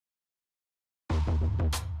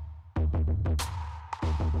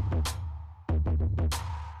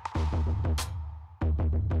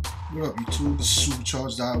What up, YouTube? This is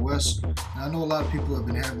Supercharged iOS. And I know a lot of people have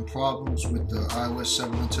been having problems with the iOS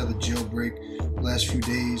 7 untethered jailbreak. The last few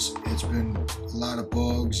days, it's been a lot of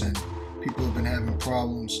bugs, and people have been having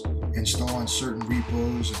problems installing certain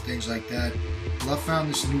repos and things like that. Well, I found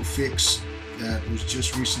this new fix that was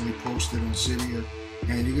just recently posted on Cydia,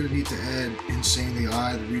 and you're going to need to add Insanely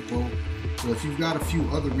I, the repo. But if you've got a few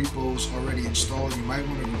other repos already installed, you might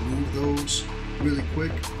want to remove those really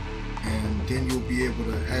quick, and then you'll be able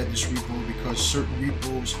to add this repo, because certain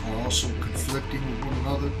repos are also conflicting with one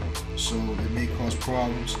another, so it may cause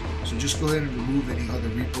problems. So just go ahead and remove any other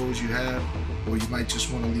repos you have, or you might just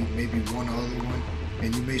want to leave maybe one other one,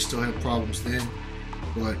 and you may still have problems then.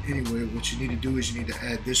 But anyway, what you need to do is you need to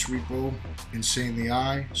add this repo, Insanely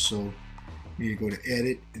I. So you need to go to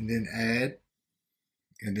Edit and then Add,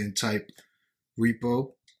 and then type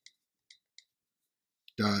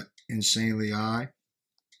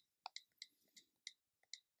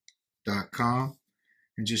repo.insanelyi.com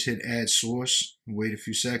and just hit Add Source and wait a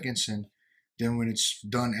few seconds, and then when it's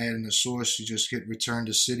done adding the source, you just hit Return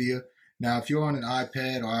to Cydia. Now if you're on an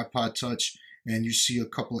iPad or iPod Touch and you see a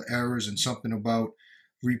couple of errors and something about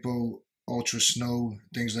repo ultra snow,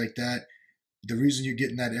 things like that, the reason you're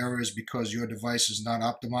getting that error is because your device is not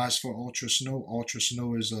optimized for ultra snow. Ultra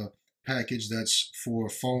snow is a package that's for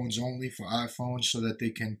phones only, for iPhones, so that they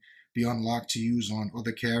can be unlocked to use on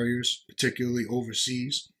other carriers, particularly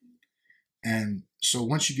overseas. And so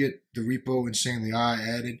once you get the repo Insanely I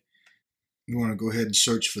added, you want to go ahead and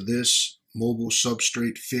search for this Mobile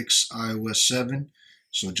Substrate Fix iOS 7.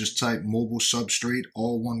 So just type Mobile Substrate,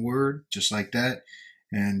 all one word, just like that.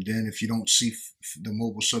 And then if you don't see the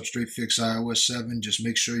Mobile Substrate Fix iOS 7, just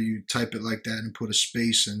make sure you type it like that and put a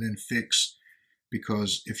space and then fix,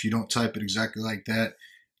 because if you don't type it exactly like that,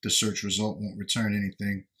 the search result won't return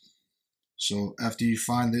anything. So after you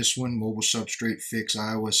find this one, Mobile Substrate Fix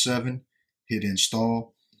iOS 7, hit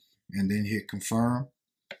Install and then hit Confirm.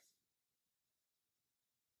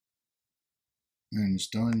 And it's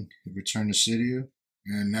done. Hit Return to Cydia.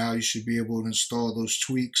 And now you should be able to install those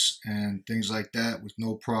tweaks and things like that with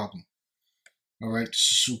no problem. Alright,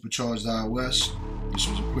 this is Supercharged iOS. This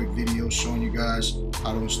was a quick video showing you guys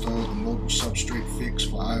how to install the Mobile Substrate Fix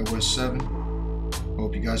for iOS 7.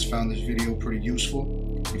 Hope you guys found this video pretty useful.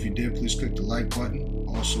 If you did, please click the like button.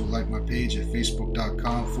 Also like my page at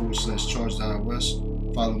facebook.com/chargedios.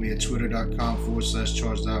 Follow me at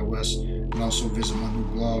twitter.com/chargedios. And also visit my new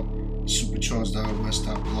blog,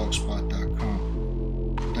 superchargedios.blogspot.com.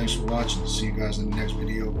 Thanks for watching. See you guys in the next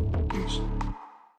video. Peace.